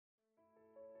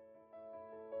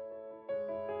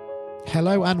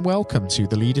Hello and welcome to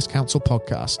the Leaders Council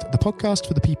podcast, the podcast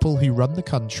for the people who run the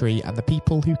country and the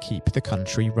people who keep the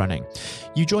country running.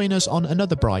 You join us on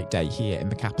another bright day here in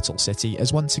the capital city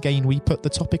as once again we put the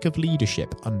topic of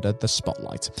leadership under the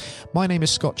spotlight. My name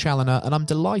is Scott Challoner and I'm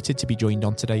delighted to be joined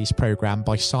on today's programme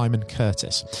by Simon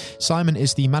Curtis. Simon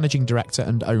is the Managing Director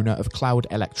and owner of Cloud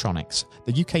Electronics,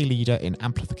 the UK leader in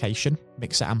amplification,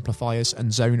 mixer-amplifiers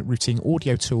and zone routing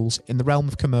audio tools in the realm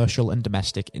of commercial and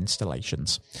domestic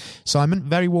installations. Simon,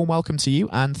 very warm welcome to you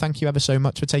and thank you ever so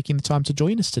much for taking the time to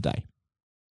join us today.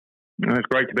 It's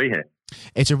great to be here.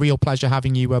 It's a real pleasure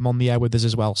having you on the air with us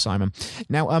as well, Simon.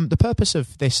 Now, the purpose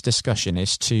of this discussion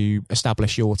is to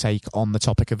establish your take on the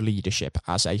topic of leadership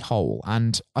as a whole.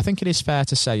 And I think it is fair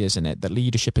to say, isn't it, that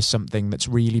leadership is something that's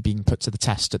really being put to the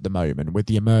test at the moment with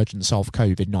the emergence of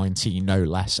COVID-19, no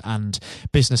less, and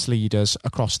business leaders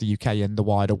across the UK and the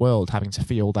wider world having to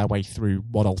feel their way through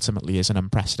what ultimately is an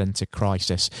unprecedented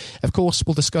crisis. Of course,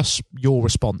 we'll discuss your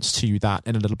response to that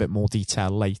in a little bit more detail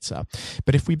later.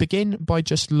 But if we begin by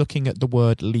just looking at the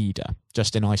word leader,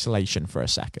 just in isolation for a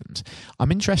second,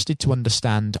 I'm interested to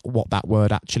understand what that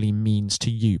word actually means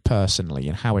to you personally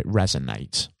and how it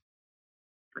resonates.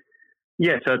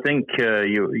 Yes, I think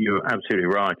you're absolutely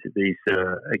right. At these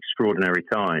extraordinary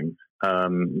times,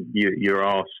 you're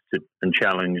asked and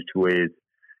challenged with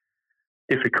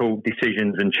difficult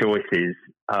decisions and choices,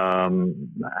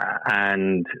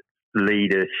 and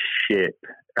leadership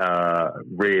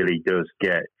really does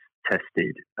get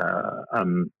tested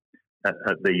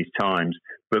at these times.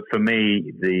 But for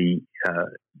me, the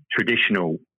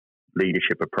traditional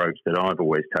leadership approach that I've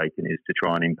always taken is to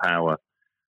try and empower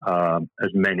as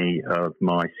many of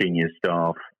my senior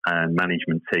staff and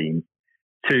management team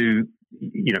to,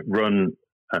 run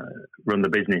the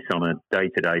business on a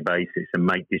day-to-day basis and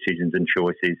make decisions and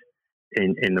choices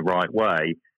in the right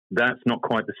way. That's not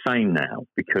quite the same now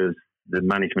because the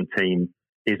management team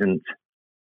isn't,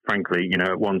 frankly,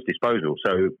 at one's disposal.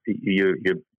 So you're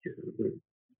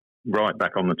right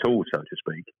back on the tools, so to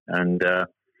speak. And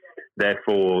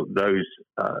therefore, those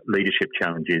leadership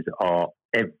challenges are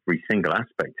every single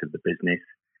aspect of the business.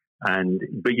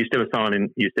 But you're still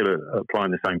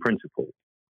applying the same principle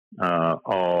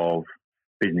of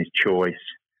business choice,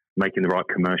 making the right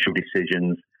commercial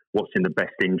decisions, what's in the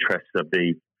best interests of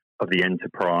the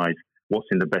enterprise, what's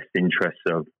in the best interests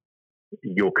of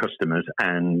your customers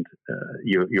and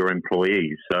your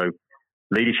employees. So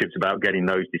leadership's about getting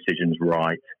those decisions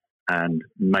right and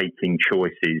making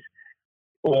choices.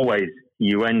 Always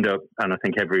you end up, and I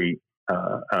think every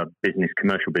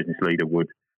commercial business leader would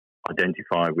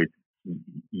identify with,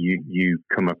 you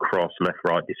come across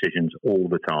left-right decisions all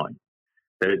the time.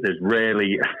 There's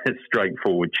rarely a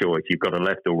straightforward choice. You've got a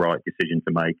left or right decision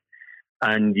to make,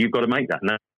 and you've got to make that.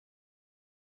 Now,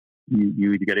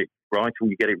 you either get it right or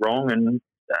you get it wrong, and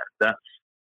that's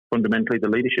fundamentally the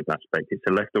leadership aspect. It's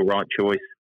a left or right choice.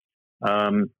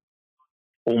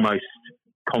 Almost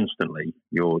constantly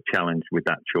you're challenged with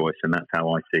that choice, and that's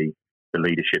how I see the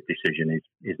leadership decision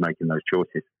is making those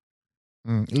choices.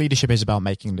 Leadership is about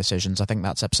making decisions. I think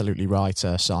that's absolutely right,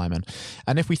 Simon.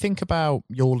 And if we think about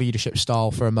your leadership style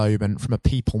for a moment from a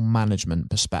people management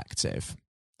perspective,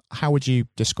 how would you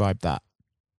describe that?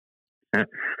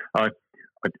 I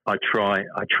try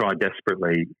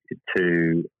desperately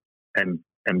to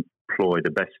employ the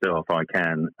best staff I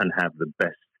can and have the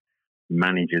best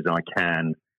managers I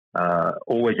can.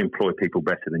 Always employ people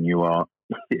better than you are.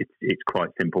 It's quite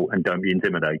simple, and don't be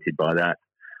intimidated by that.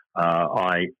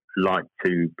 I like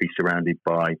to be surrounded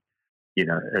by,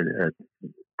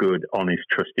 good, honest,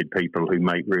 trusted people who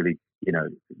make really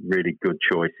good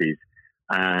choices,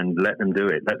 and let them do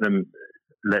it. Let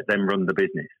them run the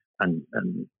business, and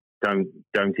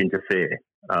don't interfere.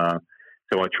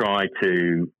 So I try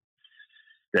to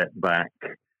step back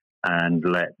and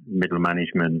let middle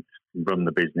management run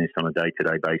the business on a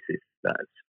day-to-day basis.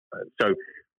 So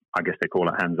I guess they call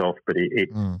it hands off, but it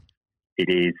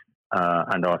is,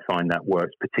 and I find that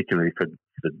works particularly for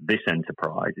this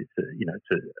enterprise. It's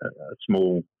a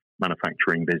small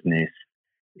manufacturing business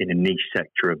in a niche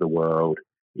sector of the world.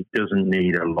 It doesn't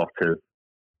need a lot of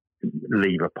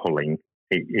lever pulling.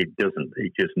 It doesn't.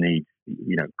 It just needs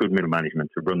good middle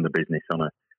management to run the business on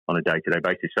a day-to-day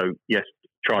basis. So yes,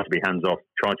 try to be hands off.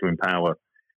 Try to empower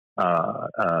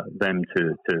them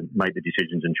to make the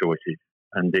decisions and choices,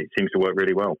 and it seems to work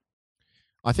really well.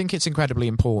 I think it's incredibly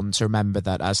important to remember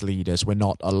that as leaders, we're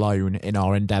not alone in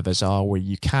our endeavours, are we?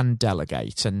 You can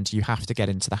delegate, and you have to get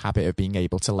into the habit of being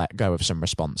able to let go of some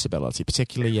responsibility,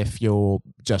 particularly if you're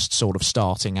just sort of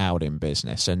starting out in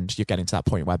business and you're getting to that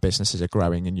point where businesses are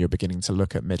growing and you're beginning to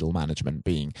look at middle management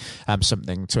being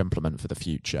something to implement for the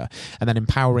future. And then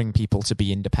empowering people to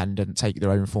be independent, take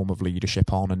their own form of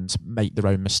leadership on and make their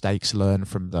own mistakes, learn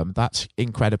from them. That's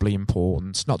incredibly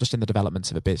important, not just in the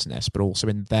development of a business, but also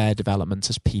in their development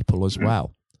as people as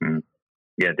well.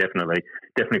 Yeah, definitely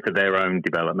for their own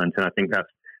development. And I think that's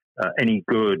any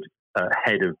good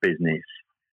head of business,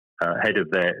 head of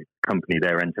their company,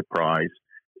 their enterprise,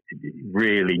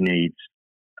 really needs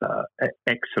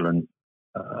excellent,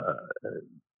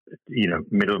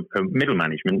 middle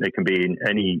management. They can be in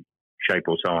any shape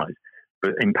or size,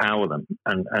 but empower them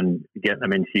and get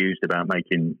them enthused about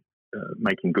making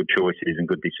good choices and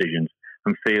good decisions,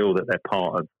 and feel that they're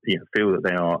part of, feel that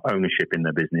they are ownership in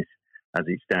their business as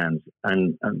it stands.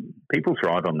 And people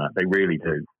thrive on that. They really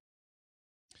do.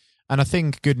 And I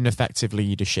think good and effective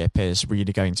leadership is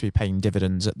really going to be paying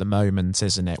dividends at the moment,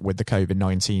 isn't it, with the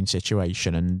COVID-19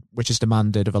 situation, and which has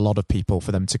demanded of a lot of people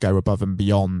for them to go above and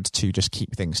beyond to just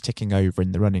keep things ticking over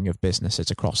in the running of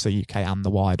businesses across the UK and the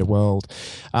wider world.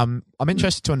 I'm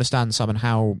interested to understand, Simon,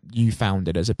 how you found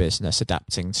it as a business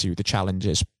adapting to the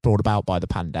challenges brought about by the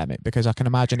pandemic, because I can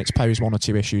imagine it's posed one or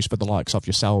two issues for the likes of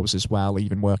yourselves as well,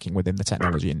 even working within the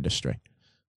technology industry.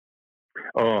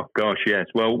 Oh gosh, yes.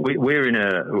 Well, we're in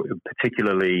a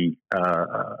particularly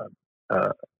our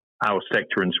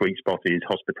sector and sweet spot is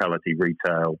hospitality,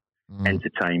 retail,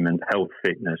 entertainment, health,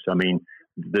 fitness. I mean,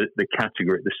 the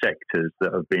category, the sectors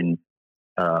that have been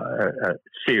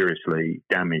seriously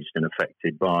damaged and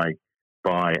affected by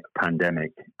a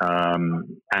pandemic,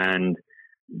 and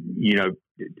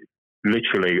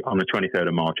literally on the 23rd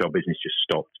of March, our business just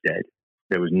stopped dead.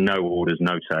 There was no orders,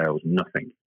 no sales,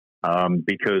 nothing.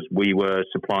 Because we were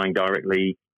supplying to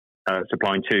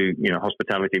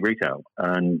hospitality retail,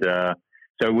 and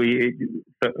so we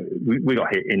got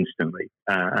hit instantly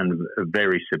and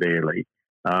very severely.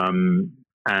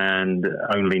 And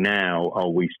only now are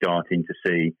we starting to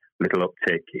see a little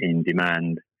uptick in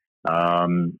demand,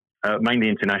 mainly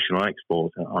international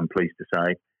exports, I'm pleased to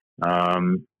say.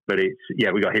 But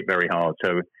we got hit very hard.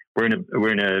 So we're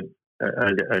in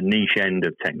a niche end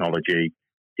of technology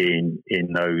in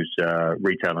those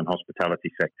retail and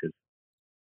hospitality sectors.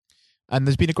 And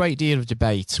there's been a great deal of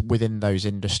debate within those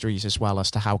industries as well as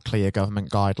to how clear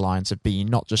government guidelines have been,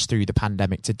 not just through the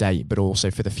pandemic to date, but also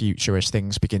for the future as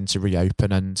things begin to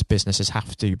reopen and businesses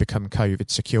have to become COVID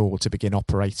secure to begin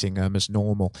operating as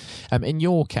normal. In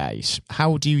your case,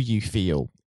 how do you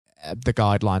feel the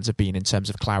guidelines have been in terms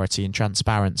of clarity and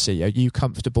transparency? Are you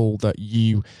comfortable that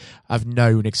you have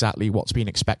known exactly what's been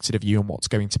expected of you and what's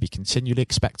going to be continually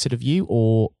expected of you,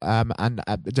 or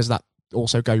does that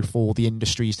also go for the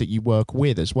industries that you work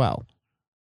with as well?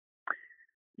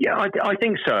 Yeah, I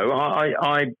think so.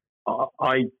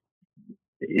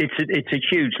 It's a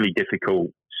hugely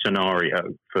difficult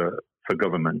scenario for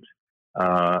government.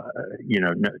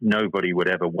 Nobody would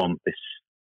ever want this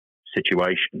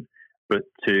situation. But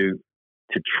to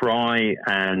try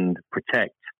and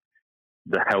protect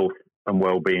the health and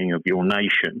well-being of your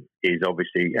nation is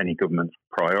obviously any government's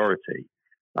priority.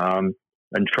 And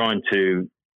trying to,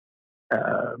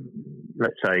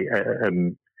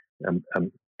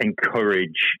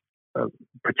 encourage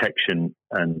protection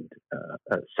and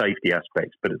safety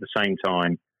aspects, but at the same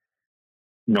time,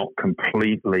 not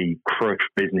completely crush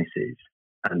businesses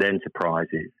and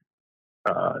enterprises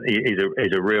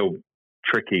is a real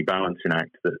tricky balancing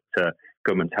act that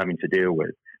government's having to deal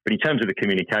with. But in terms of the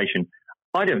communication,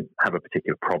 I don't have a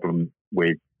particular problem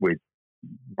with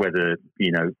whether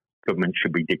government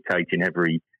should be dictating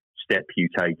every step you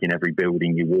take in every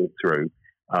building you walk through.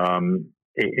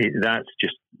 That's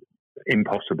just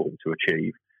impossible to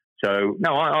achieve. So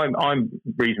no, I'm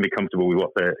reasonably comfortable with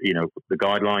what the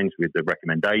guidelines, with the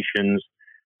recommendations,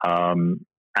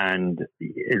 and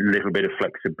a little bit of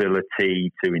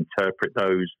flexibility to interpret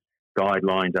those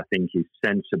guidelines, I think, is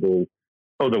sensible.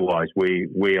 Otherwise,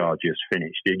 we are just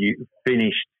finished.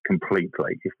 Finished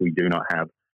completely if we do not have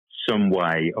some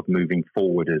way of moving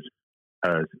forward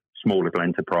as small little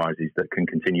enterprises that can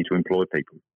continue to employ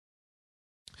people.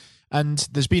 And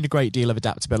there's been a great deal of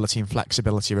adaptability and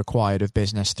flexibility required of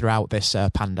business throughout this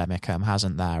pandemic,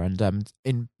 hasn't there? And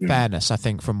in fairness, I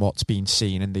think from what's been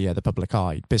seen in the public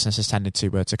eye, business has tended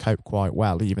to cope quite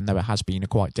well, even though it has been a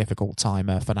quite difficult time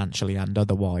financially and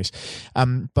otherwise.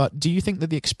 But do you think that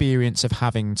the experience of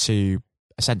having to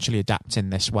essentially adapt in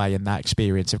this way, and that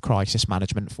experience of crisis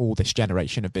management for this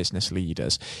generation of business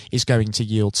leaders is going to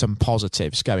yield some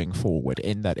positives going forward,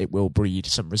 in that it will breed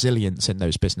some resilience in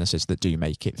those businesses that do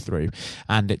make it through.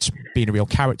 And it's been a real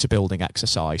character building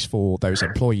exercise for those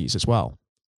employees as well.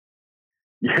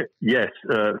 Yes,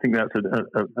 I think that's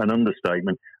an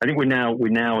understatement. I think we're now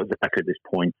back at this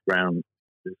point around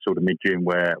sort of mid-June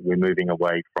where we're moving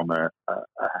away from a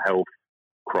health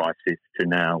crisis to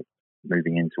now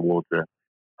moving in towards a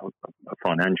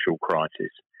financial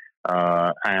crisis.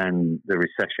 And the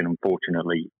recession,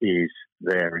 unfortunately, is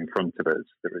there in front of us.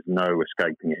 There is no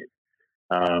escaping it.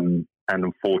 And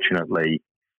unfortunately,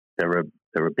 there are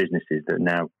businesses that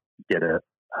now get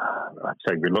I'd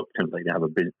say reluctantly,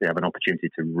 they have an opportunity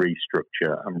to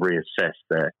restructure and reassess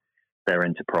their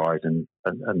enterprise and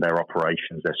their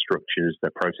operations, their structures,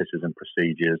 their processes and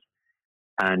procedures.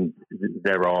 And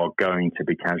there are going to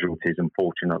be casualties.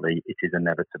 Unfortunately, it is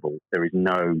inevitable. There is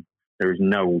no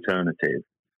alternative.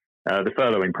 The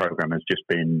furloughing program has just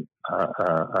been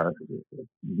a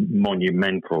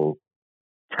monumental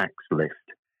tax lift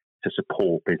to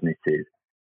support businesses.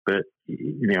 But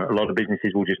a lot of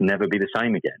businesses will just never be the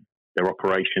same again. Their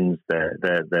operations,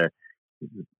 their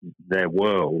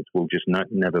world will just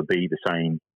never be the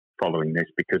same following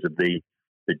this because of the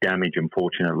damage,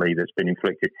 unfortunately, that's been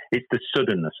inflicted. It's the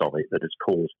suddenness of it that has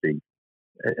caused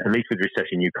at least with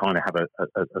recession, you kind of have a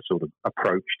sort of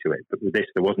approach to it. But with this,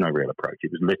 there was no real approach.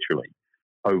 It was literally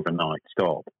overnight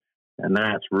stop. And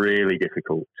that's really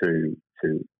difficult to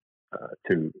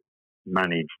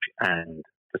manage and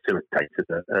facilitate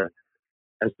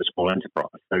as the small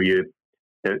enterprise. So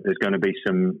there's going to be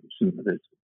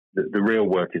the real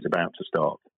work is about to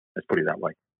start. Let's put it that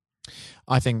way.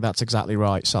 I think that's exactly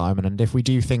right, Simon. And if we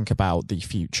do think about the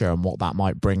future and what that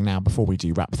might bring now, before we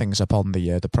do wrap things up on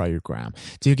the programme,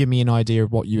 do give me an idea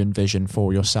of what you envision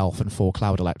for yourself and for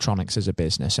Cloud Electronics as a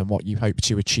business, and what you hope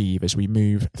to achieve as we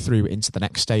move through into the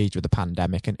next stage of the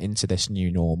pandemic and into this new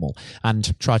normal,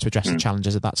 and try to address the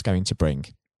challenges that that's going to bring.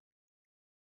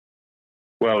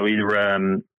 Well,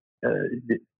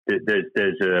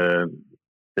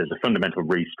 there's a fundamental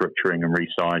restructuring and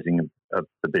resizing of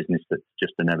the business that's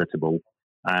just inevitable,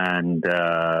 and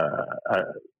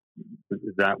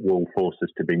that will force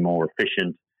us to be more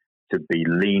efficient, to be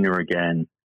leaner again,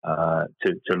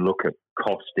 to look at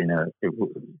cost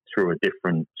through a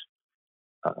different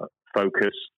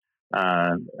focus,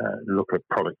 look at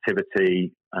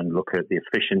productivity, and look at the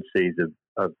efficiencies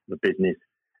of the business,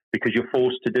 because you're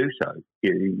forced to do so.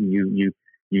 You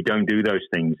don't do those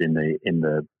things in the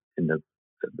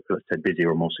let's say busier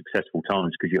or more successful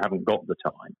times because you haven't got the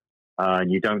time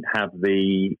and you don't have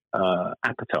the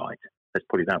appetite. Let's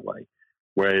put it that way.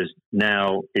 Whereas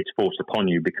now it's forced upon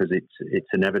you because it's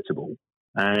inevitable,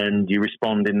 and you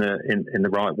respond in the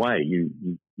right way. You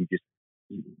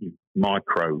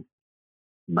micro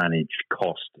manage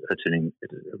cost at a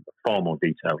far more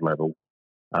detailed level,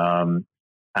 and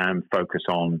focus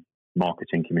on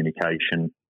marketing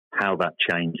communication, how that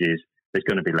changes. There's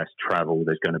going to be less travel.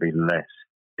 There's going to be less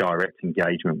direct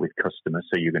engagement with customers.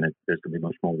 So there's going to be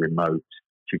much more remote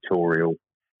tutorial.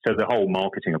 So the whole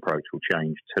marketing approach will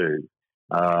change too.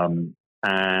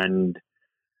 And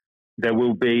there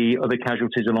will be other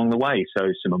casualties along the way.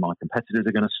 So some of my competitors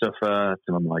are going to suffer.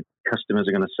 Some of my customers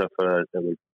are going to suffer.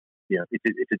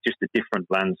 It's just a different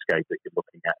landscape that you're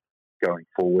looking at going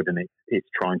forward. And it's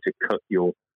trying to cut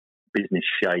your business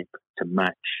shape to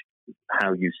match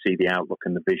how you see the outlook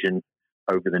and the vision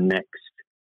over the next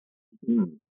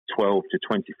 12 to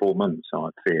 24 months, I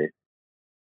fear.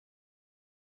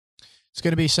 It's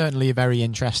going to be certainly a very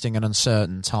interesting and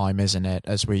uncertain time, isn't it,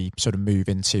 as we sort of move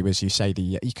into, as you say,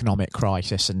 the economic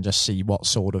crisis, and just see what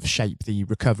sort of shape the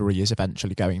recovery is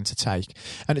eventually going to take.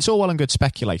 And it's all well and good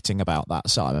speculating about that,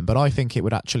 Simon, but I think it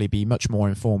would actually be much more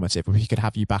informative if we could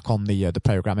have you back on the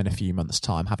programme in a few months'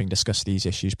 time, having discussed these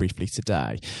issues briefly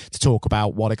today, to talk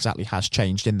about what exactly has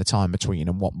changed in the time between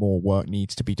and what more work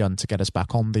needs to be done to get us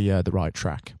back on the right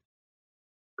track.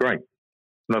 Great.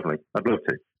 Lovely. I'd love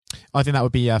to. I think that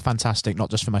would be fantastic, not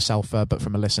just for myself, but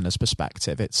from a listener's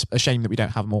perspective. It's a shame that we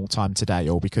don't have more time today,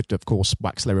 or we could, of course,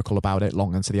 wax lyrical about it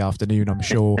long into the afternoon, I'm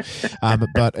sure.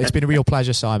 But it's been a real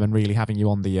pleasure, Simon, really having you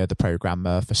on the programme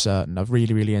for certain. I've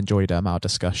really, really enjoyed our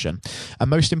discussion. And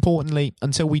most importantly,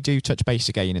 until we do touch base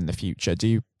again in the future,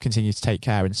 do continue to take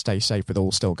care and stay safe with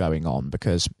all still going on,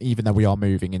 because even though we are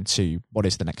moving into what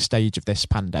is the next stage of this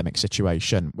pandemic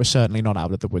situation, we're certainly not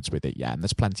out of the woods with it yet, and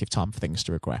there's plenty of time for things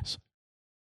to regress.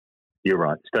 You're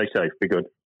right. Stay safe. Be good.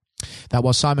 That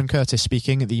was Simon Curtis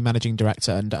speaking, the Managing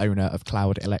Director and owner of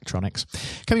Cloud Electronics.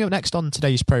 Coming up next on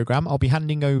today's programme, I'll be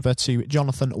handing over to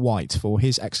Jonathan White for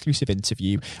his exclusive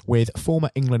interview with former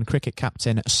England cricket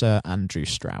captain Sir Andrew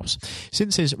Strauss.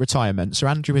 Since his retirement, Sir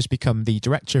Andrew has become the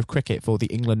Director of Cricket for the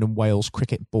England and Wales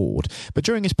Cricket Board. But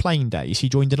during his playing days, he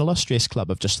joined an illustrious club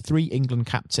of just 3 England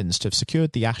captains to have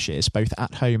secured the Ashes both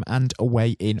at home and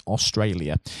away in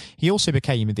Australia. He also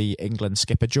became the England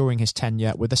skipper during his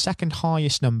tenure with the second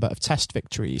highest number of Test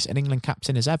victories an England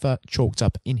captain has ever chalked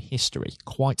up in history.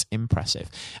 Quite impressive.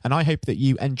 And I hope that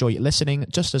you enjoy listening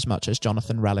just as much as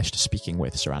Jonathan relished speaking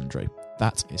with Sir Andrew.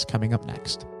 That is coming up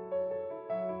next.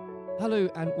 Hello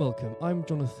and welcome. I'm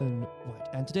Jonathan White,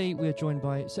 and today we are joined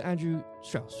by Sir Andrew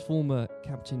Strauss, former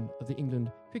captain of the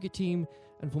England cricket team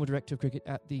and former director of cricket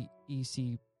at the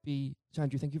ECB. Sir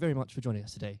Andrew, thank you very much for joining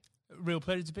us today. Real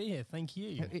pleasure to be here. Thank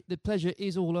you. The pleasure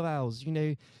is all of ours. You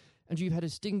know, and you've had a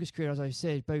distinguished career, as I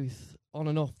said, both on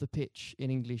and off the pitch in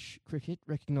English cricket,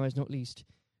 recognised not least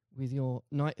with your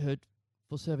knighthood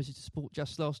for services to sport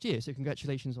just last year. So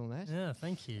congratulations on that. Yeah,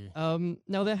 thank you.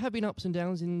 Now, there have been ups and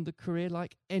downs in the career,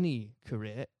 like any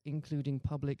career, including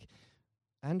public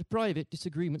and private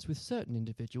disagreements with certain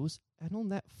individuals. And on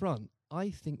that front, I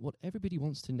think what everybody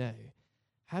wants to know,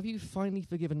 have you finally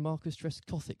forgiven Marcus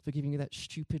Trescothick for giving you that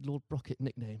stupid Lord Brocket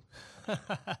nickname?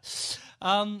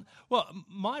 Well,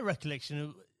 my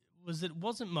recollection was that it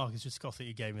wasn't Marcus Trescothick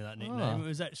who gave me that nickname. It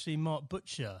was actually Mark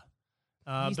Butcher.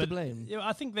 He's to blame. You know,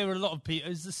 I think there were a lot of people. It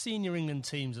was the senior England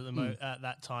teams at at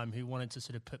that time who wanted to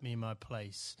sort of put me in my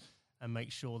place and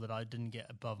make sure that I didn't get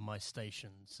above my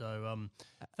station. So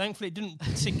thankfully it didn't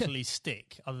particularly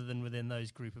stick other than within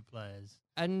those group of players.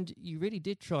 And you really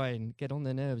did try and get on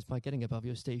their nerves by getting above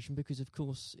your station because, of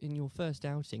course, in your first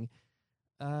outing,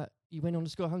 you went on to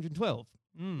score 112.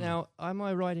 Now, am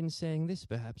I right in saying this,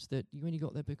 perhaps, that you only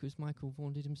got there because Michael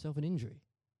Vaughan did himself an injury?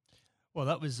 Well,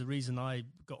 that was the reason I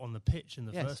got on the pitch in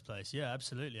the first place. Yeah,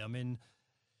 absolutely. I mean,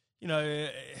 you know,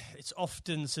 it's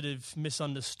often sort of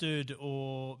misunderstood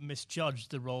or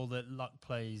misjudged the role that luck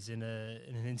plays in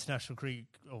an international cricket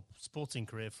or sporting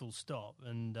career, full stop.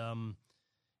 And,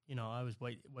 you know, I was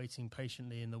waiting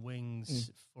patiently in the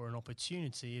wings for an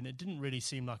opportunity, and it didn't really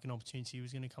seem like an opportunity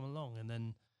was going to come along. And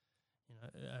then, you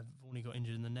know, I've only got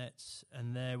injured in the nets,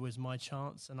 and there was my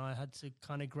chance, and I had to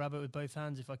kind of grab it with both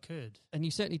hands if I could. And you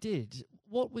certainly did.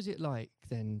 What was it like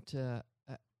then to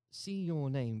see your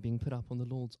name being put up on the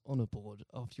Lord's Honour Board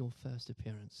after your first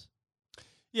appearance?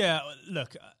 Yeah,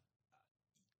 look,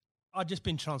 I'd just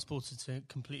been transported to a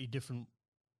completely different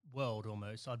world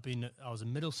almost. I was a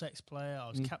Middlesex player, I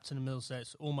was captain of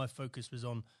Middlesex, all my focus was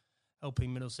on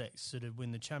helping Middlesex sort of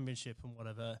win the championship and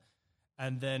whatever.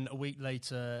 And then a week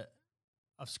later,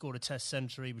 I've scored a Test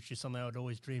century, which is something I'd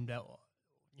always dreamed out,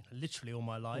 you know, literally all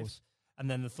my life. And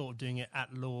then the thought of doing it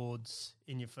at Lord's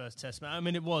in your first Test match. I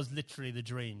mean, it was literally the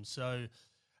dream. So,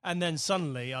 and then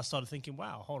suddenly I started thinking,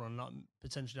 wow, hold on,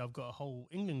 potentially I've got a whole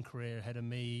England career ahead of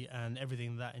me and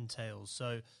everything that entails.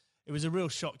 So it was a real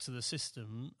shock to the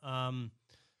system.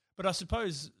 But I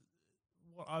suppose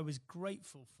what I was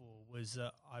grateful for was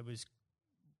that I was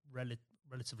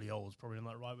relatively old, probably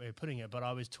not the right way of putting it, but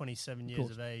I was 27 years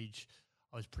of age.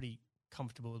 I was pretty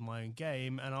comfortable with my own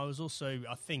game. And I was also,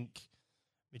 I think,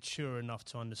 mature enough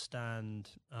to understand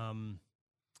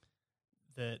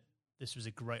that this was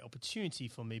a great opportunity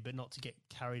for me, but not to get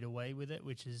carried away with it,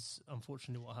 which is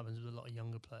unfortunately what happens with a lot of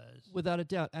younger players. Without a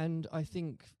doubt. And I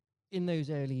think in those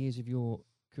early years of your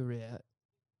career,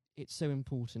 it's so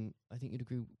important, I think you'd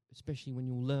agree, especially when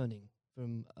you're learning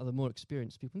from other more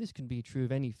experienced people. And this can be true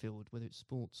of any field, whether it's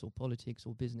sports or politics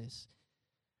or business,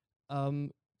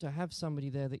 to have somebody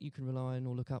there that you can rely on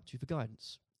or look up to for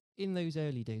guidance. In those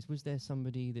early days, was there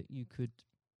somebody that you could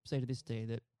say to this day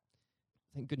that,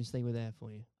 thank goodness they were there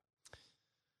for you?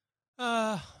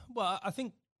 Well, I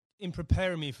think in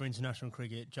preparing me for international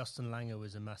cricket, Justin Langer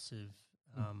was a massive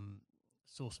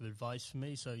source of advice for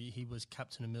me. So he was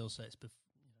captain of Middlesex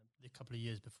a couple of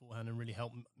years beforehand and really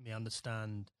helped me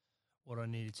understand what I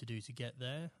needed to do to get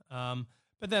there.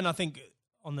 But then I think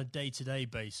on the day-to-day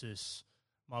basis,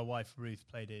 my wife Ruth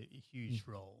played a huge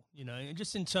role, you know,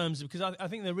 just in terms of, because I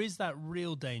think there is that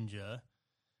real danger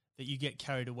that you get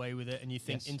carried away with it and you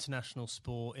think international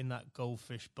sport in that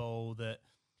goldfish bowl that,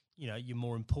 you know, you're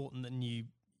more important than you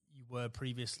were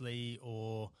previously,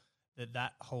 or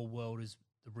that whole world is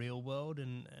the real world.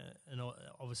 And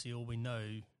obviously all we know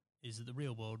is that the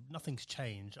real world, nothing's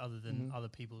changed other than other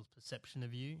people's perception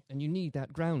of you. And you need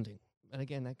that grounding. And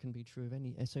again, that can be true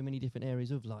of so many different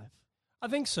areas of life. I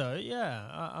think so, yeah.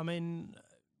 I mean,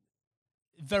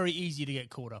 very easy to get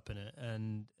caught up in it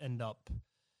and end up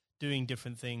doing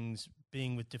different things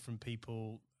being with different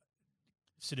people,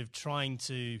 sort of trying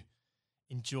to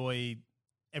enjoy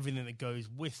everything that goes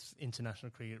with international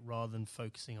cricket rather than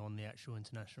focusing on the actual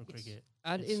international cricket.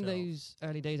 And itself. in those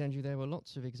early days, Andrew, there were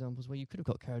lots of examples where you could have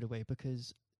got carried away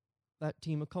because that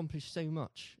team accomplished so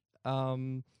much.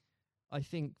 I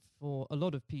think for a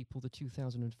lot of people, the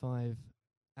 2005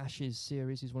 Ashes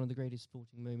series is one of the greatest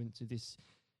sporting moments of this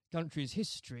country's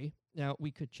history. Now,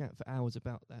 we could chat for hours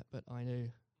about that, but I know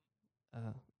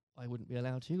I wouldn't be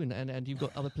allowed to, and you've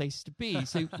got other places to be,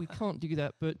 so we can't do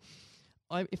that. But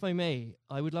if I may,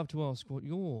 I would love to ask what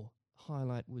your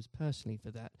highlight was personally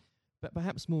for that, but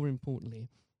perhaps more importantly,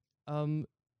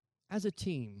 as a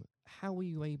team, how were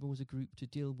you able as a group to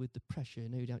deal with the pressure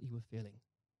no doubt you were feeling?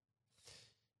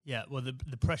 Yeah, well,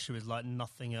 the pressure is like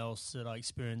nothing else that I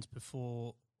experienced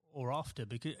before or after,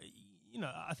 because,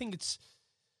 I think it's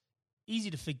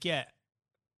easy to forget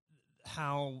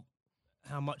how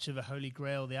much of a holy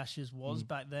grail the Ashes was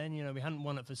back then. We hadn't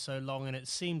won it for so long, and it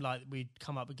seemed like we'd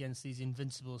come up against these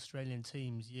invincible Australian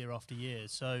teams year after year.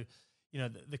 So,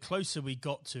 the closer we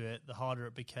got to it, the harder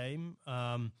it became.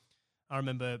 I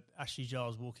remember Ashley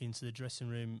Giles walking into the dressing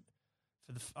room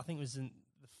for I think it was in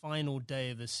the final day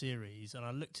of the series, and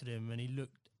I looked at him and he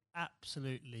looked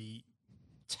absolutely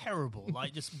terrible,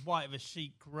 like just white of a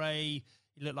sheet, grey.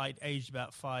 He looked like aged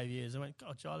about 5 years. I went,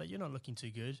 God, Charlie, you're not looking too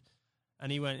good.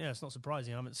 And he went, yeah, it's not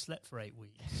surprising. I haven't slept for 8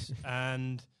 weeks.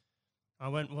 And I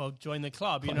went, well, join the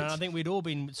club. And I think we'd all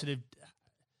been sort of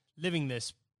living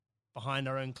this behind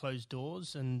our own closed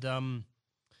doors. And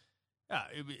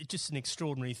it's just an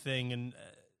extraordinary thing. And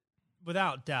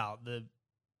without doubt, the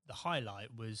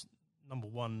highlight was, number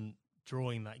one,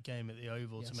 drawing that game at the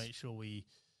Oval to make sure we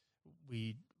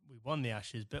won the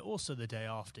Ashes, but also the day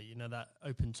after, that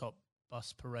open-top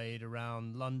bus parade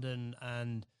around London,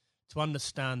 and to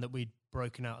understand that we'd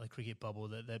broken out of the cricket bubble,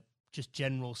 that they're just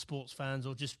general sports fans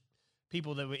or just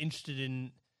people that were interested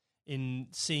in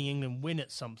seeing England win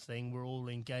at something were all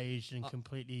engaged and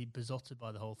completely besotted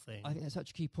by the whole thing. I think that's such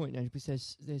a key point now,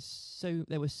 because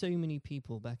there were so many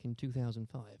people back in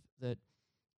 2005 that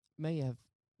may have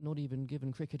not even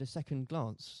given cricket a second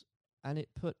glance, and it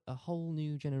put a whole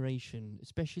new generation,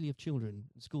 especially of children,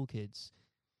 school kids,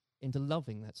 into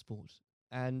loving that sport.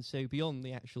 And so beyond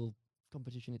the actual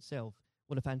competition itself,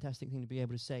 what a fantastic thing to be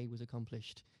able to say was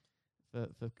accomplished for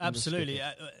absolutely.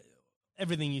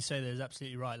 Everything you say there is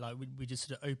absolutely right. Like we just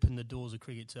sort of opened the doors of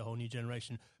cricket to a whole new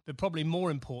generation. But probably more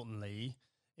importantly,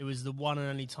 it was the one and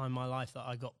only time in my life that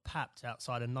I got papped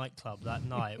outside a nightclub that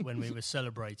night when we were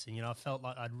celebrating. I felt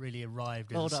like I'd really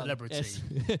arrived as a celebrity. Yes.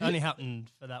 It only happened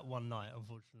for that one night,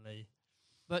 unfortunately.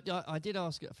 But I did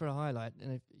ask for a highlight,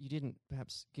 and if you didn't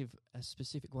perhaps give a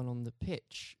specific one on the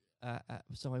pitch,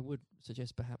 so I would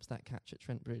suggest perhaps that catch at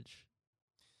Trent Bridge.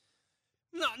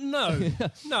 No.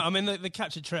 I mean, the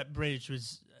catch at Trent Bridge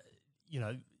was,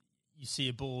 you see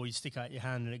a ball, you stick out your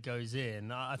hand and it goes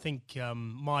in. I think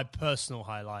my personal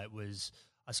highlight was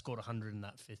I scored 100 in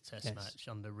that fifth Test match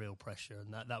under real pressure,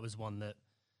 and that was one that,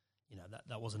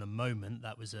 that wasn't a moment,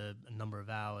 that was a number of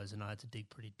hours, and I had to dig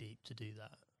pretty deep to do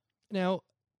that. Now,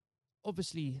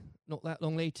 obviously, not that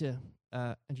long later,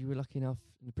 and you were lucky enough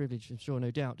and the privilege, I'm sure,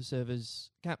 no doubt, to serve as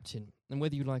captain. And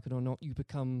whether you like it or not, you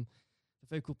become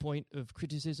the focal point of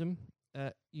criticism.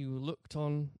 You were looked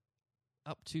on,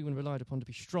 up to, and relied upon to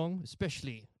be strong,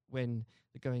 especially when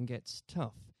the going gets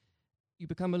tough. You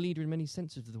become a leader in many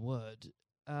senses of the word.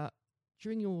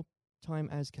 During your time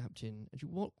as captain,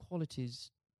 what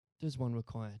qualities does one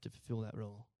require to fulfill that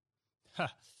role?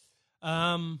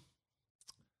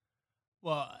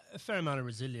 Well, a fair amount of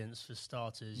resilience for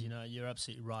starters. You're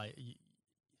absolutely right.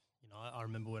 I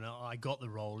remember when I got the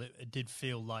role, it did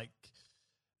feel like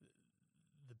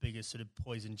the biggest sort of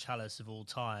poison chalice of all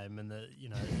time, and the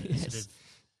sort of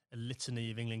a litany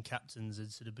of England captains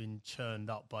had sort of been churned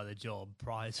up by the job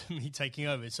prior to me taking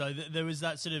over. So there was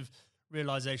that sort of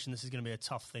realization this is going to be a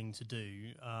tough thing to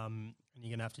do, and you're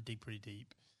going to have to dig pretty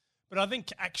deep. But I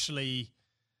think actually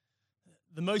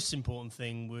the most important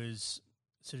thing was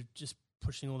sort of just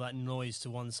pushing all that noise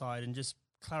to one side and just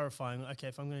clarifying, okay,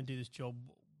 if I'm going to do this job,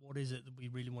 what is it that we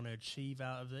really want to achieve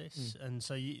out of this? And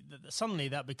so suddenly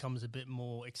that becomes a bit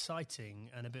more exciting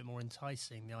and a bit more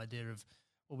enticing, the idea of,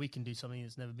 well, we can do something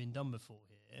that's never been done before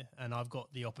here, and I've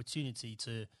got the opportunity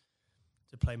to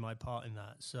play my part in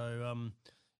that. So,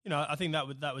 I think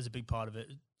that was a big part of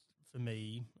it for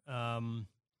me. I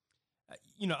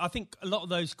think a lot of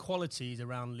those qualities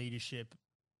around leadership,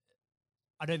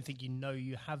 I don't think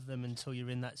you have them until you're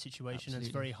in that situation. Absolutely.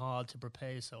 It's very hard to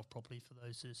prepare yourself properly for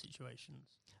those situations.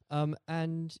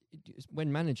 And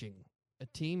when managing, a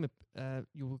team.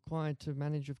 You're required to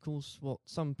manage, of course, what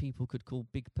some people could call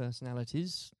big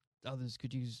personalities. Others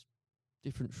could use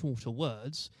different, shorter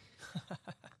words.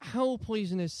 How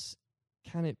poisonous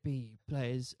can it be,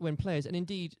 when players, and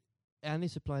indeed, and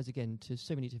this applies again to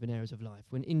so many different areas of life,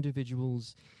 when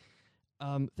individuals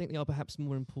think they are perhaps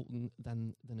more important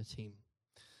than a team?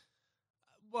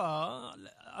 Well,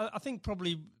 I think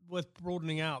probably worth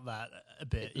broadening out that a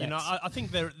bit. You know, I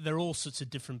think there are all sorts of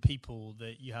different people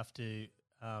that you have to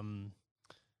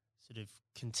sort of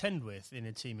contend with in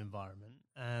a team environment,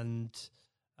 and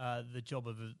the job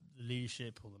of the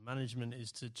leadership or the management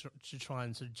is to try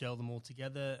and sort of gel them all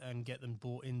together and get them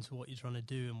bought into what you're trying to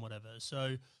do and whatever.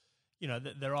 So, you know,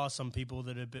 there are some people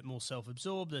that are a bit more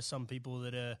self-absorbed. There's some people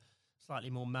that are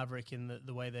slightly more maverick in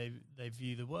the way they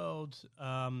view the world.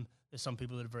 There's some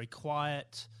people that are very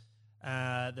quiet.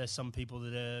 There's some people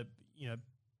that are, you know,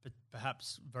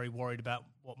 perhaps very worried about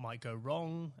what might go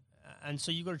wrong. And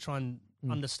so you've got to try and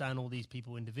understand all these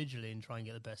people individually and try and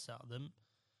get the best out of them.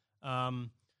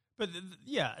 But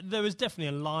yeah, there was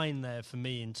definitely a line there for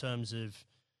me in terms of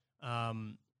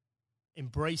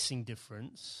embracing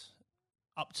difference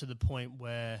up to the point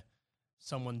where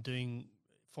someone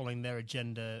following their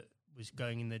agenda was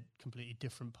going in a completely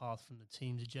different path from the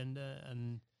team's agenda.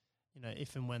 And, you know,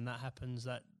 if and when that happens,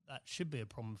 that should be a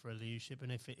problem for a leadership.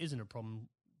 And if it isn't a problem,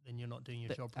 then you're not doing your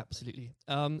job properly.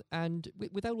 Absolutely. And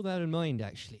with all that in mind,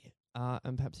 actually,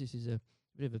 and perhaps this is a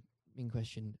bit of a mean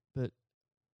question, but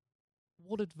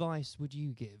what advice would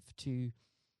you give to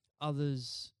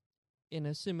others in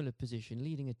a similar position,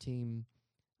 leading a team,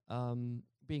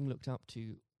 being looked up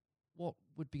to? What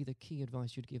would be the key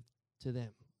advice you'd give to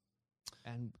them,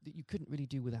 and that you couldn't really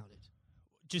do without it?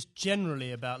 Just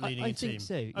generally about leading a team? I think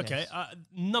so, yes. Okay,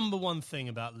 number one thing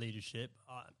about leadership,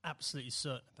 I'm absolutely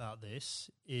certain about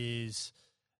this, is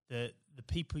that the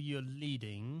people you're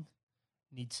leading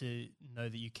need to know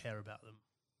that you care about them.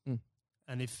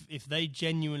 And if they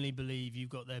genuinely believe you've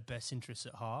got their best interests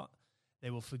at heart, they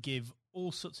will forgive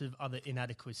all sorts of other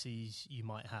inadequacies you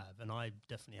might have, and I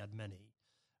definitely had many.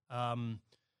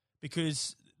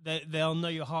 Because they'll know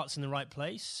your heart's in the right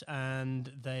place,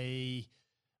 and they'll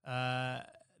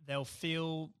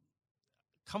feel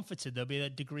comforted. There'll be a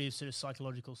degree of sort of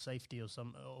psychological safety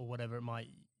or whatever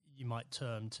you might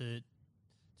term to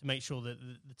make sure that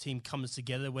the team comes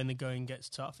together when the going gets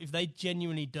tough. If they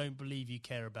genuinely don't believe you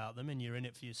care about them and you're in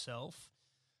it for yourself,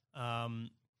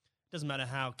 doesn't matter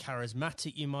how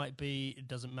charismatic you might be. It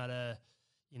doesn't matter,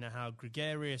 you know, how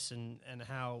gregarious and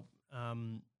how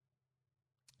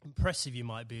impressive you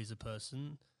might be as a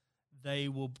person. They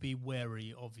will be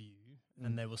wary of you,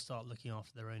 and they will start looking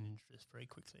after their own interests very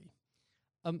quickly.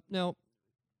 Now,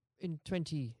 in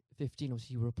 2015,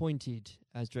 obviously, you were appointed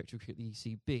as Director of Cricket at the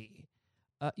ECB.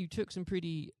 You took some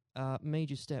pretty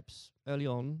major steps early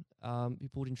on. You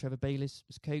brought in Trevor Bayliss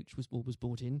as coach, was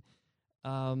brought in.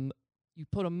 You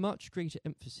put a much greater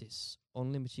emphasis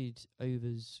on limited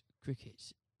overs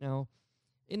cricket. Now,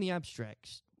 in the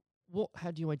abstract, what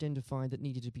had you identified that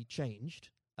needed to be changed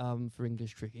for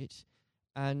English cricket?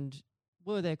 And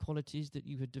were there qualities that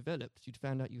you had developed, you'd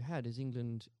found out you had as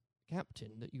England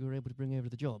captain, that you were able to bring over to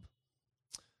the job?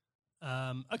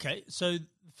 Okay, so the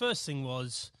first thing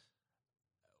was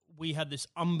we had this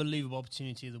unbelievable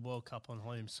opportunity of the World Cup on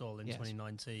home soil in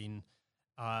 2019.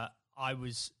 I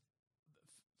was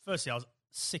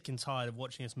sick and tired of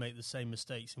watching us make the same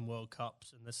mistakes in World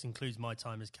Cups, and this includes my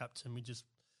time as captain. We just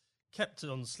kept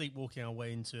on sleepwalking our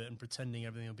way into it and pretending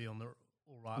everything would be all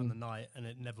right on the night, and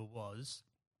it never was.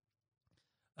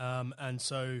 And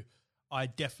so I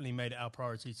definitely made it our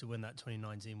priority to win that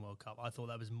 2019 World Cup. I thought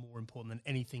that was more important than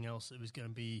anything else that was going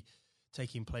to be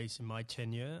taking place in my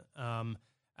tenure.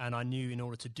 And I knew in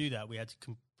order to do that, we had to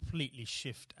completely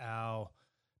shift our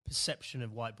perception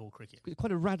of white ball cricket.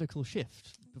 Quite a radical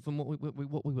shift from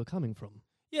what we were coming from.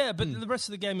 Yeah, but the rest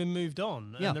of the game had moved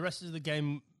on. And the rest of the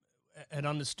game had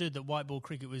understood that white ball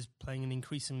cricket was playing an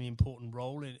increasingly important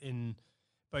role in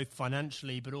both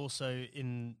financially, but also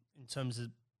in terms of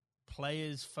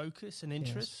players' focus and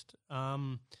interest. Yes.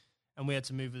 And we had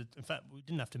to move. In fact, we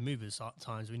didn't have to move at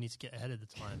times. We need to get ahead of the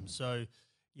time. So,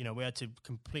 you know, we had to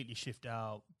completely shift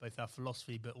both our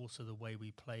philosophy, but also the way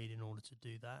we played in order to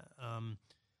do that.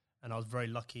 And I was very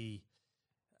lucky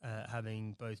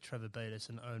having both Trevor Bayliss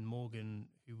and Owen Morgan,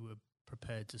 who were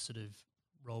prepared to sort of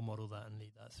role model that and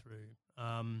lead that through.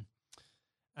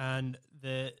 And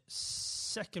the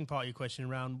second part of your question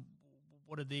around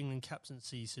what had the England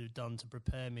captaincy sort of done to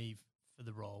prepare me for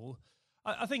the role,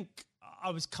 I think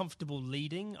I was comfortable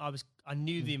leading. I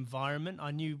knew the environment.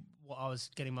 I knew what I was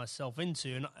getting myself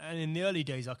into. And in the early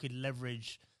days, I could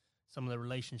leverage some of the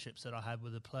relationships that I had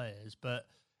with the players. But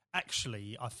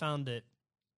actually, I found it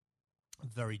a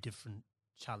very different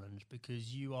challenge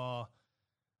because you are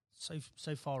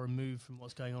so far removed from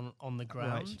what's going on the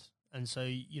ground. Right. And so,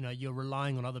 you're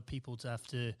relying on other people to have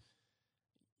to,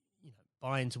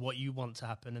 buy into what you want to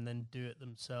happen and then do it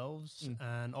themselves.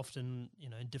 And often,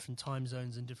 in different time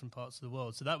zones in different parts of the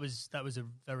world. So that was a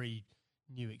very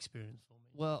new experience for me.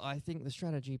 Well, I think the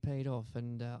strategy paid off,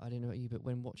 and I don't know about you, but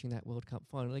when watching that World Cup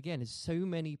final, again, as so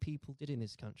many people did in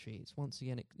this country, it's once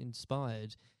again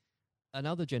inspired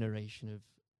another generation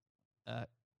of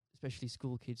especially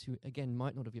school kids who, again,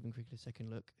 might not have given cricket a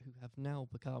second look, who have now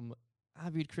become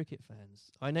avid cricket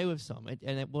fans. I know of some,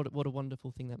 and what a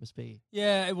wonderful thing that must be.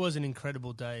 Yeah, it was an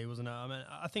incredible day, wasn't it? I mean,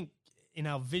 I think in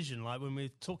our vision, like when we're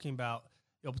talking about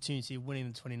the opportunity of winning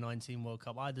the 2019 World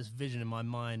Cup, I had this vision in my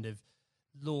mind of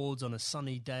Lords on a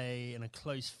sunny day and a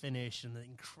close finish and the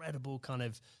incredible kind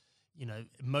of,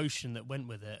 emotion that went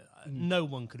with it. No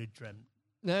one could have dreamt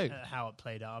how it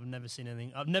played out. I've never seen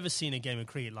anything. I've never seen a game of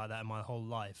cricket like that in my whole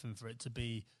life, and for it to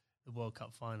be the World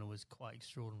Cup final was quite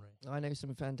extraordinary. I know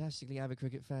some fantastically avid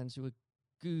cricket fans who were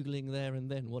Googling there and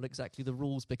then what exactly the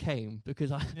rules became, because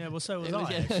so was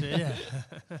I, actually, yeah.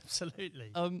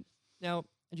 Absolutely. Now,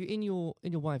 Andrew, in your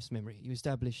wife's memory, you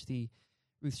established the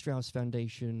Ruth Strauss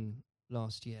Foundation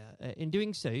last year. In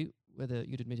doing so, whether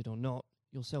you'd admit it or not,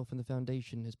 yourself and the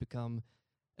foundation has become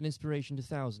an inspiration to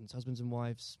thousands, husbands and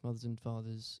wives, mothers and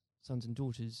fathers, sons and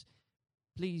daughters.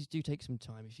 Please do take some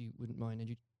time, if you wouldn't mind,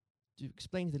 and to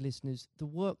explain to the listeners the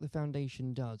work the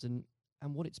foundation does and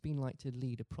what it's been like to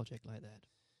lead a project like that.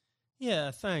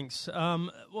 Yeah, thanks.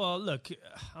 Well, look,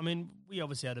 I mean, we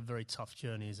obviously had a very tough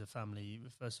journey as a family.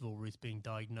 First of all, Ruth being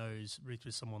diagnosed. Ruth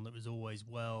was someone that was always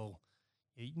well.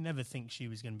 You never think she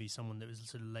was going to be someone that was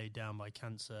sort of laid down by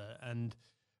cancer. And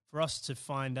for us to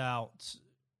find out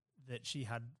that she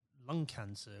had lung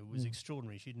cancer was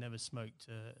extraordinary. She'd never smoked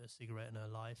a cigarette in her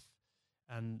life.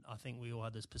 And I think we all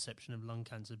had this perception of lung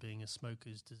cancer being a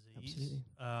smoker's disease.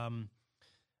 Absolutely.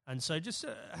 And so just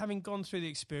having gone through the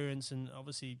experience and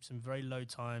obviously some very low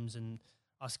times and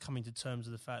us coming to terms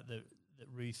with the fact that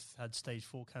Ruth had stage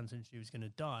 4 cancer and she was going to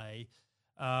die,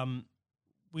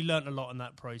 we learnt a lot in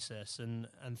that process. And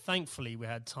thankfully we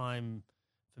had time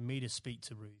for me to speak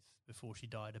to Ruth before she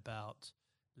died about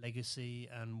legacy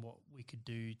and what we could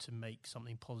do to make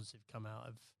something positive come out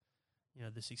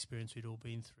of this experience we'd all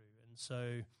been through. And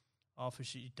so after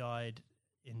she died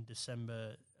in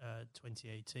December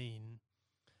 2018,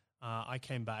 I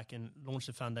came back and launched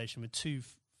a foundation with two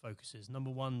focuses.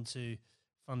 Number one, to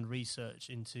fund research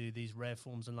into these rare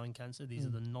forms of lung cancer. These are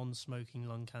the non-smoking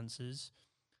lung cancers.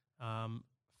 5,000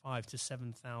 to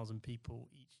 7,000 people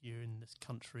each year in this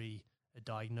country are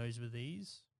diagnosed with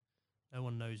these. No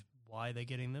one knows why they're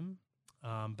getting them,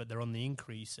 but they're on the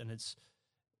increase, and it's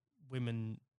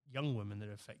young women that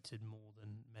are affected more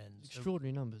than men.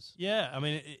 Extraordinary numbers. Yeah, I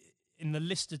mean, in the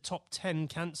list of top 10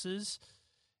 cancers,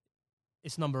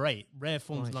 it's number 8. Rare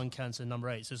forms of lung cancer, number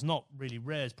 8. So it's not really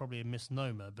rare. It's probably a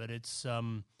misnomer, but it's,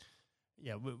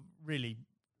 we're really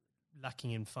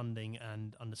lacking in funding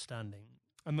and understanding.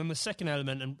 And then the second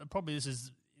element, and probably this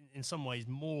is in some ways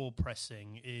more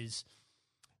pressing, is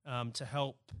to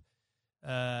help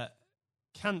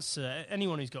cancer,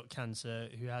 anyone who's got cancer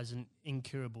who has an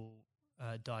incurable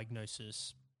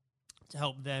diagnosis, to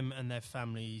help them and their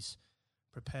families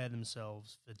prepare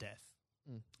themselves for death.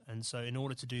 And so in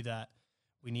order to do that,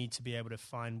 we need to be able to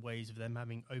find ways of them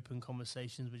having open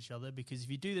conversations with each other, because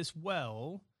if you do this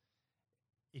well,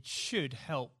 it should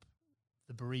help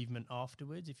the bereavement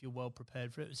afterwards if you're well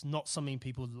prepared for it. It's not something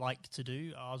people like to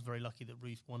do. I was very lucky that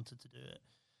Ruth wanted to do it.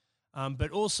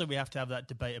 But also we have to have that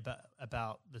debate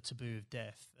about the taboo of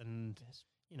death and,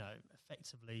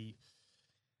 effectively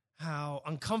how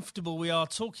uncomfortable we are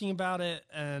talking about it,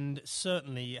 and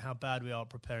certainly how bad we are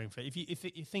preparing for it. If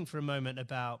you think for a moment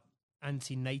about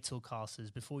antenatal classes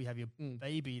before you have your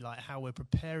baby, like how we're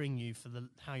preparing you for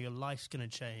how your life's going to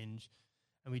change,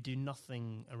 and we do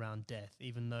nothing around death,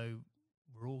 even though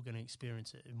we're all going to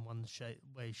experience it in one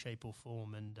way, shape or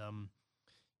form. And,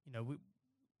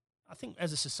 I think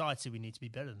as a society we need to be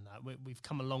better than that. We've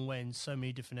come a long way in so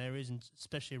many different areas, and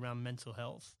especially around mental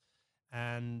health,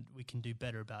 and we can do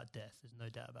better about death. There's no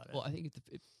doubt about it. Well, I think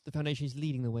the foundation is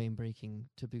leading the way in breaking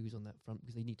taboos on that front,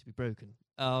 because they need to be broken.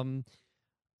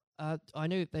 I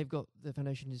know the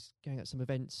foundation is going out some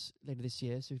events later this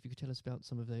year, so if you could tell us about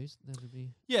some of those, that would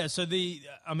be... Yeah, so we've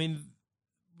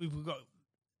got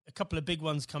a couple of big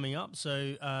ones coming up.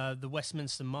 So the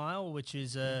Westminster Mile, which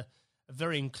is a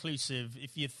very inclusive,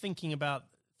 if you're thinking about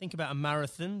think about a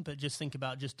marathon, but just think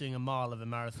about just doing a mile of a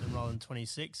marathon rather than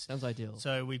 26. Sounds ideal.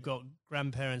 So we've got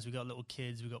grandparents, we've got little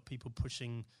kids, we've got people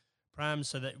pushing prams,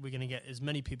 so that we're going to get as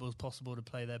many people as possible to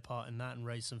play their part in that and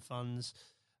raise some funds.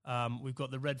 We've got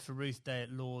the Red for Ruth Day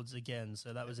at Lord's again,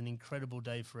 so that was an incredible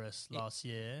day for us last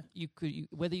year.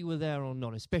 Whether you were there or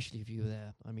not, especially if you were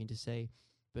there, I mean to say,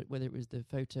 but whether it was the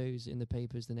photos in the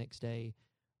papers the next day,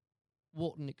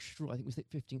 what an I think it was the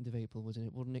 15th of April, wasn't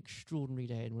it? What an extraordinary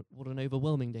day, and what an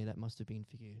overwhelming day that must have been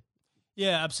for you.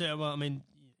 Yeah, absolutely. Well, I mean,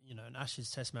 an Ashes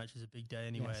Test match is a big day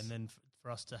anyway, and then for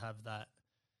us to have that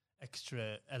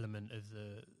extra element of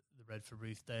the Red for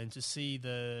Ruth Day and to see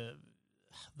the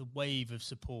wave of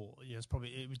support,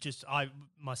 it was just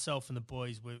myself and the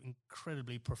boys were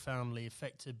incredibly profoundly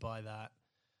affected by that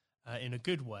in a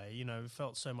good way. We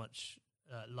felt so much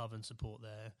love and support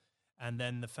there. And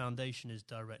then the foundation is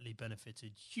directly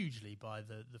benefited hugely by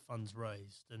the funds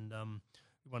raised. And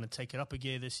we want to take it up a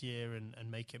gear this year and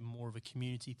make it more of a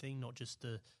community thing, not just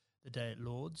the day at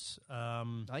Lord's.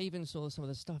 I even saw some of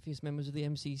the stuffiest members of the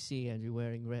MCC, Andrew,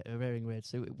 wearing red.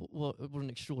 So what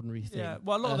an extraordinary thing. Yeah,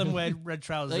 well, a lot of them wear red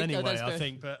trousers anyway, I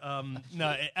think. But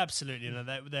no, absolutely.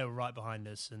 They were right behind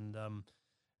us. And,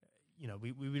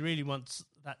 we really want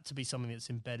that to be something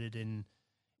that's embedded in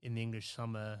the English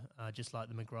summer, just like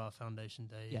the McGrath Foundation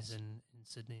Days in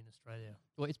Sydney in Australia.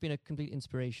 Well, it's been a complete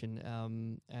inspiration,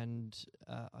 and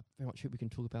I very much hope we can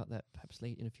talk about that perhaps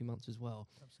late in a few months as well.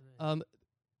 Absolutely.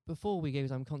 Before we go,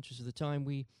 as I'm conscious of the time,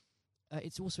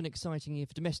 it's also an exciting year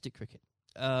for domestic cricket,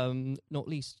 not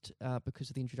least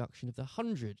because of the introduction of the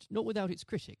 100, not without its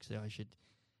critics,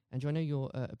 Andrew, I know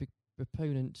you're a big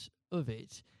proponent of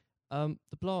it.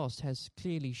 The Blast has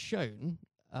clearly shown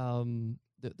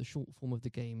that the short form of the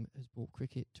game has brought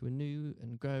cricket to a new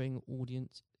and growing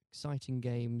audience, exciting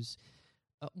games.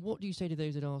 What do you say to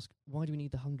those that ask, why do we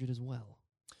need the 100 as well?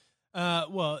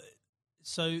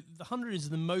 So the 100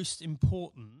 is the most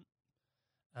important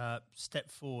step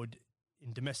forward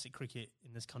in domestic cricket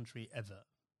in this country ever.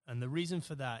 And the reason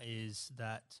for that is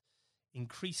that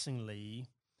increasingly,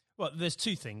 there's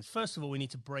two things. First of all, we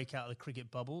need to break out of the cricket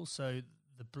bubble. So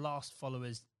the Blast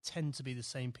followers tend to be the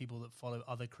same people that follow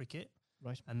other cricket.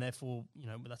 Right. And therefore,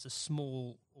 that's a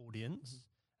small audience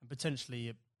and potentially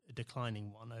a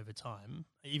declining one over time,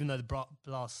 even though the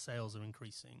Blast sales are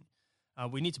increasing.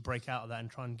 We need to break out of that and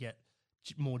try and get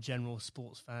more general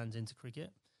sports fans into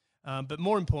cricket. But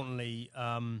more importantly,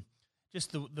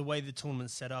 just the way the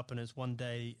tournament's set up, and it's one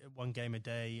game a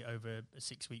day over a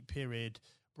 6-week period,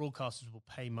 broadcasters will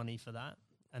pay money for that.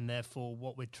 And therefore,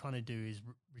 what we're trying to do is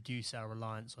reduce our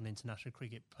reliance on international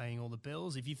cricket paying all the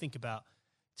bills. If you think about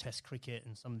Test cricket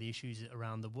and some of the issues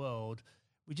around the world,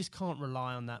 we just can't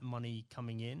rely on that money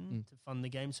coming in to fund the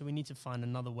game. So we need to find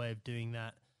another way of doing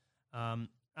that.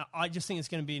 I just think it's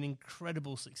going to be an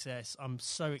incredible success. I'm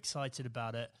so excited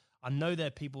about it. I know there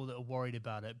are people that are worried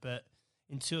about it, but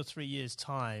in 2 or 3 years'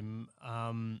 time,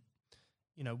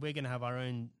 we're going to have our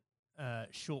own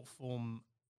short form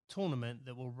tournament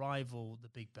that will rival the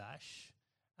Big Bash,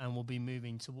 and we'll be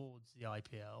moving towards the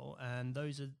IPL. And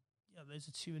those are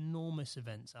two enormous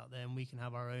events out there, and we can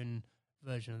have our own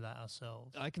version of that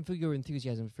ourselves. I can feel your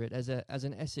enthusiasm for it. As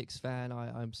an Essex fan,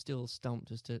 I'm still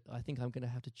stumped as to, I think I'm going to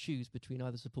have to choose between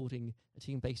either supporting a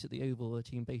team based at the Oval or a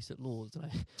team based at Lord's.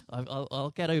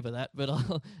 I'll get over that, but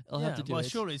I'll have to do it. Well,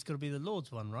 surely it's got to be the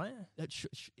Lord's one, right?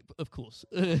 Of course.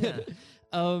 Yeah.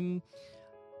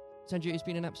 Sanjay, it's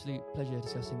been an absolute pleasure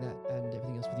discussing that and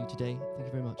everything else with you today. Thank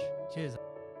you very much. Cheers.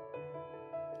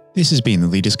 This has been the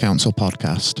Leaders Council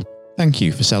podcast. Thank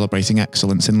you for celebrating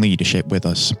excellence in leadership with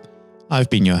us. I've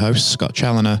been your host, Scott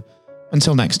Challoner.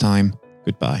 Until next time,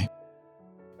 goodbye.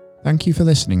 Thank you for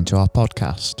listening to our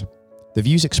podcast. The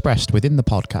views expressed within the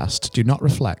podcast do not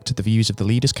reflect the views of the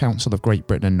Leaders Council of Great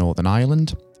Britain and Northern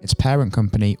Ireland, its parent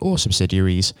company or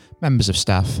subsidiaries, members of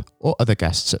staff, or other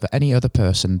guests of any other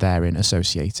person therein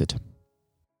associated.